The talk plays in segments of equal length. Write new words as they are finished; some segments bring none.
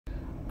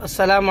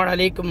அஸ்ஸலாமு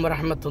அலைக்கும்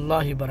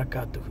வரஹ்மத்துல்லாஹி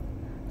வபரகாத்துஹு.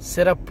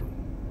 சிறப்பு,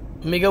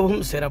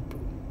 மிகவும் சிறப்பு.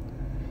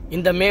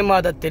 இந்த மே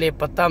மாதத்திலே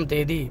 10ஆம்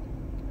தேதி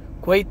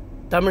குவைத்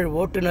தமிழ்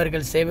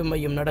ஓட்டுநர்கள் சேவை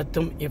மையம்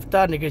நடத்தும்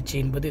இஃப்தார் நிகழ்ச்சி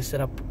என்பது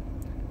சிறப்பு.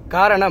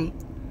 காரணம்,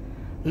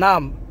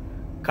 நாம்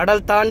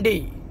கடல் தாண்டி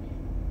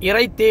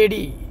இறை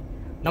தேடி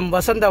நம்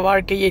வசந்த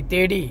வாழ்க்கையை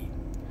தேடி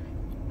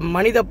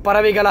மனித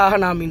பறவைகளாக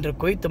நாம் இன்று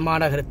குவைத்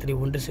மாநகரத்தில்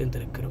ஒன்று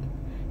சேர்ந்திருக்கிறோம்.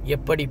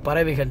 எப்படி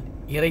பறவைகள்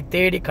இறை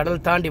தேடி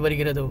கடல் தாண்டி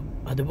வருகிறதோ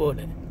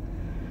அதுபோல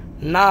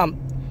நாம்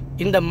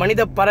இந்த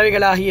மனித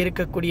பறவைகளாகி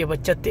இருக்கக்கூடிய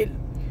பட்சத்தில்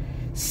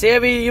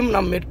சேவையையும்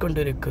நாம்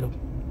மேற்கொண்டிருக்கிறோம்.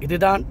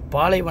 இதுதான்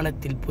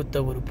பாலைவனத்தில்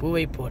பூத்த ஒரு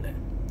பூவை போல.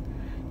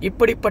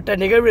 இப்படிப்பட்ட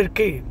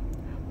நிகழ்விற்கு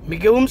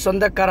மிகவும்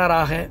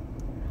சொந்தக்காரராக,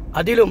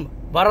 அதிலும்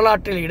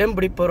வரலாற்றில் இடம்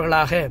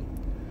பிடிப்பவர்களாக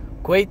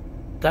குவைத்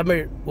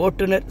தமிழ்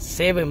ஓட்டுநர்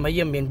சேவை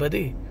மையம்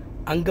என்பது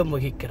அங்கம்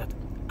வகிக்கிறது.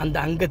 அந்த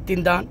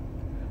அங்கத்தின்தான்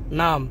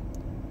நாம்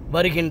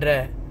வருகின்ற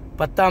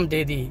 10ஆம்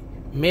தேதி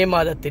மே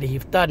மாதத்தில்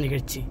இஃப்தார்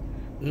நிகழ்ச்சி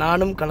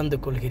நானும் கலந்து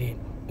கொள்கிறேன்.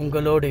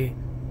 உங்களோடு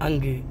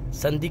அங்கு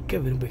சந்திக்க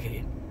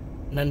விரும்புகிறேன்.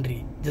 நன்றி.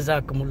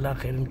 ஜஸாக்குமுல்லாஹ்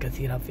ஹைரன்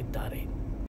கஸீரா ஃபித்தாரே.